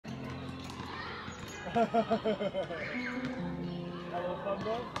Yeah,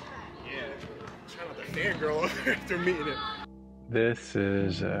 trying not to fangirl after meeting him. This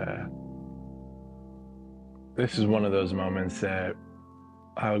is one of those moments that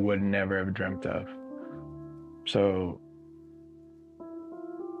I would never have dreamt of. So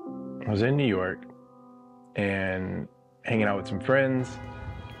I was in New York and hanging out with some friends,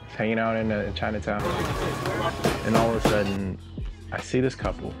 hanging out in Chinatown, and all of a sudden I see this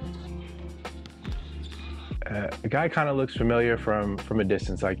couple. The guy kind of looks familiar from a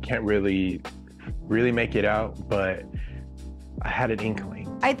distance. I can't really make it out, but I had an inkling.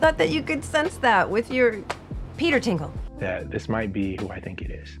 I thought that you could sense that with your Peter tinkle. That this might be who I think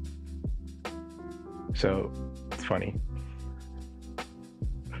it is. So it's funny.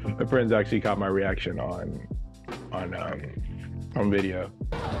 My friends actually caught my reaction on video.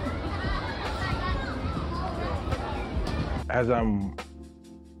 As I'm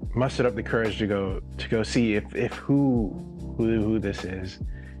mustered up the courage to go see if who this is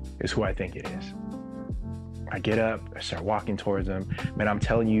who I think it is. I get up, I start walking towards him. Man, I'm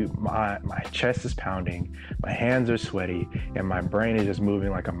telling you, my chest is pounding, my hands are sweaty, and my brain is just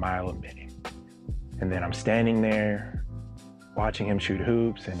moving like a mile a minute. And then I'm standing there watching him shoot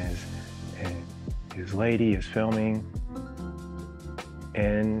hoops, and his lady is filming,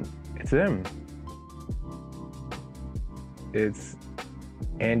 and it's them. It's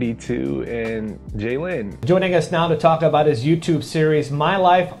Andy 2 and Jalen. Joining us now to talk about his YouTube series, My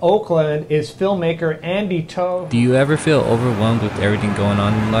Life Oakland, is filmmaker Andy To. Do you ever feel overwhelmed with everything going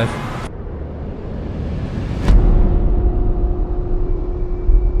on in life?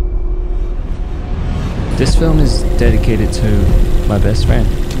 This film is dedicated to my best friend,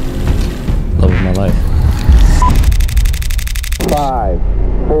 love of my life. 5,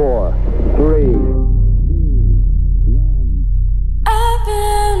 4, 3.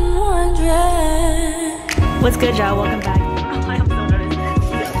 What's good, y'all? Welcome back. Oh, I am so nervous.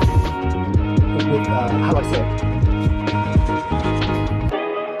 How do I say it?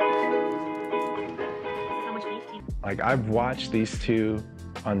 How much beef do you... Like, I've watched these two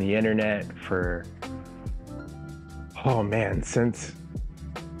on the internet for, oh man, since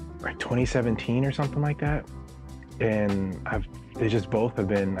like 2017 or something like that. And they just both have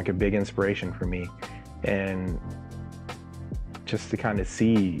been like a big inspiration for me. And just to kind of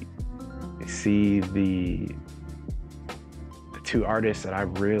see the two artists that I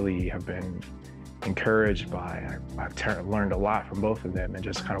really have been encouraged by. I've learned a lot from both of them, and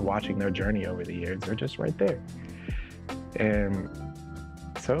just kind of watching their journey over the years, they're just right there. And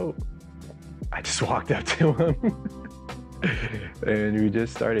so I just walked up to him and we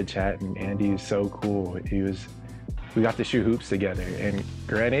just started chatting. Andy is so cool. We got to shoot hoops together, and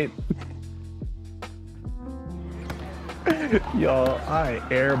granted, y'all, I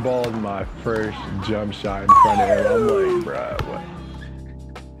airballed my first jump shot in front of him. I'm like,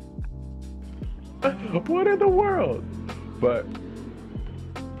 bruh, what in the world? But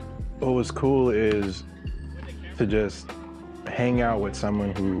what was cool is to just hang out with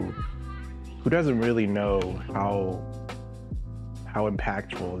someone who doesn't really know how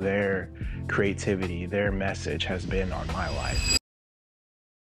impactful their creativity, their message has been on my life.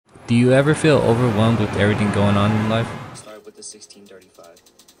 Do you ever feel overwhelmed with everything going on in life? Start with the 1635.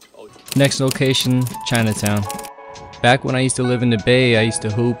 Next location, Chinatown. Back when I used to live in the Bay, I used to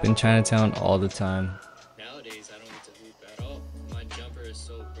hoop in Chinatown all the time. Nowadays, I don't get to hoop at all. My jumper is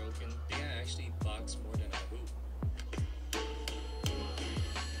so broken. I think I actually box more than I hoop.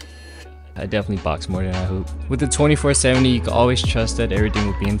 I definitely box more than I hoop. With the 24/70, you can always trust that everything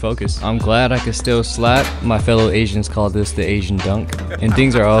will be in focus. I'm glad I could still slap. My fellow Asians call this the Asian dunk. And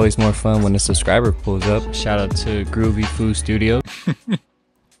things are always more fun when a subscriber pulls up. Shout out to Groovy Food Studio.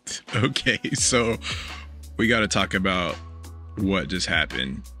 Okay, so we got to talk about what just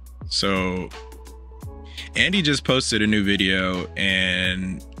happened. So Andy just posted a new video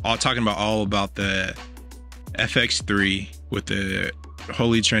and talking about the FX3 with the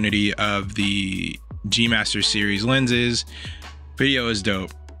Holy Trinity of the G Master series lenses. Video is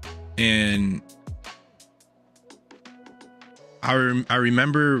dope, and I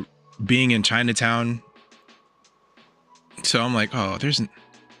remember being in Chinatown, so I'm like, oh, there's no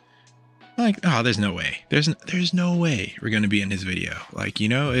way, there's no way we're gonna be in his video. Like,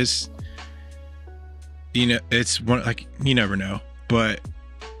 it's one, like, you never know. But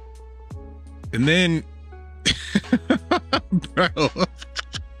and then bro,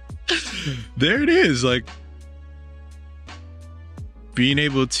 there it is, like being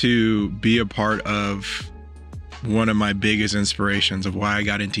able to be a part of one of my biggest inspirations of why I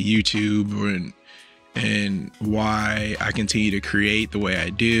got into YouTube and why I continue to create the way I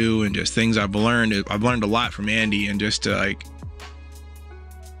do, and just things I've learned. I've learned a lot from Andy, and just to like,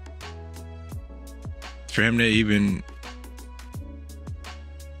 for him to even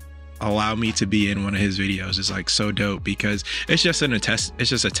allow me to be in one of his videos is like so dope, because it's just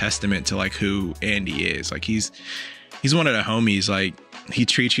a testament to like who Andy is. Like he's one of the homies. Like he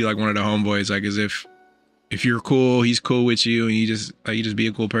treats you like one of the homeboys, like as if you're cool, he's cool with you, and you just be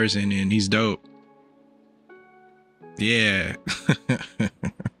a cool person, and he's dope. Yeah.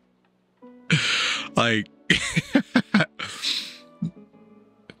 Like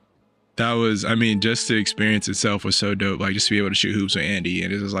that was, I mean, just the experience itself was so dope. Like just to be able to shoot hoops with Andy,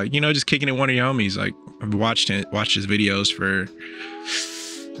 and it was like, you know, just kicking it one of your homies. Like I've watched his videos for,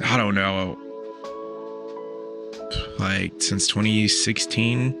 I don't know, like since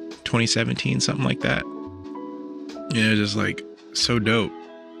 2016, 2017, something like that. You know, just like so dope.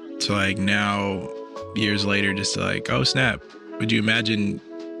 So like now, years later, just to like, oh snap, would you imagine,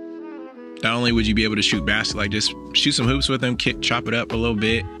 not only would you be able to shoot basket, like just shoot some hoops with him, chop it up a little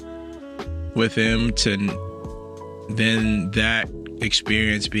bit with him, to then that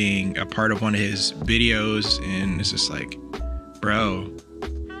experience being a part of one of his videos. And it's just like, bro,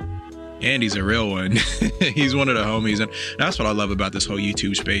 Andy's a real one. He's one of the homies. And that's what I love about this whole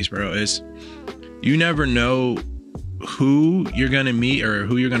YouTube space, bro, is you never know who you're gonna meet or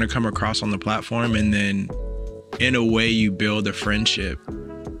who you're gonna come across on the platform, and then in a way you build a friendship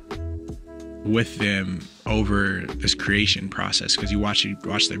with them over this creation process, because you watch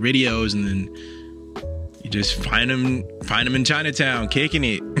their videos, and then you just find them in Chinatown kicking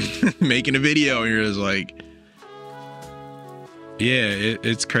it, making a video, and you're just like, yeah,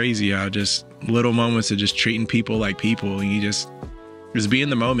 it's crazy how just little moments of just treating people like people, and you just be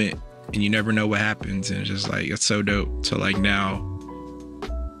in the moment, and you never know what happens. And it's just like, it's so dope to like now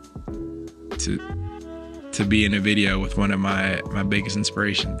to be in a video with one of my biggest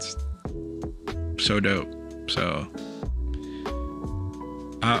inspirations. So dope. So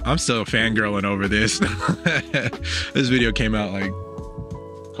I'm still fangirling over this. This video came out like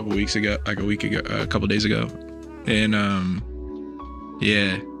a couple weeks ago, like a week ago, a couple days ago, and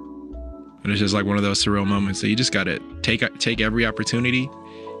yeah, and it's just like one of those surreal moments that you just gotta take every opportunity.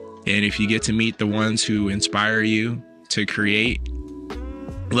 And if you get to meet the ones who inspire you to create,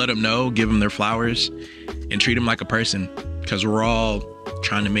 let them know, give them their flowers, and treat them like a person, because we're all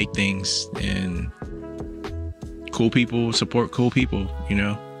trying to make things, and cool people support cool people, you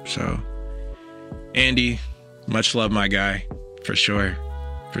know? So Andy, much love, my guy, for sure,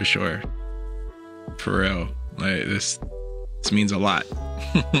 for real. Like this means a lot.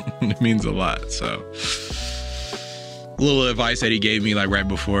 It means a lot. So little advice that he gave me like right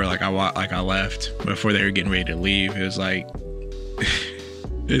before I left, before they were getting ready to leave, it was like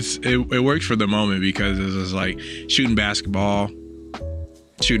it worked for the moment, because it was like shooting basketball,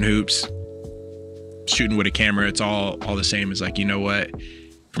 shooting hoops, shooting with a camera, it's all the same. It's like, you know what,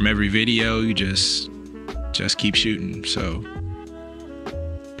 from every video you just keep shooting. So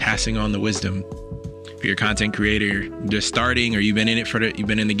passing on the wisdom. If you're a content creator just starting, or you've been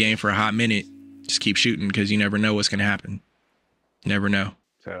in the game for a hot minute, just keep shooting, because you never know what's gonna happen. Never know.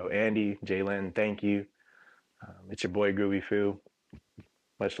 So Andy, Jalen, thank you. It's your boy Groovy Foo.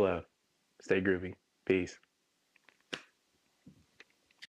 Much love. Stay groovy. Peace.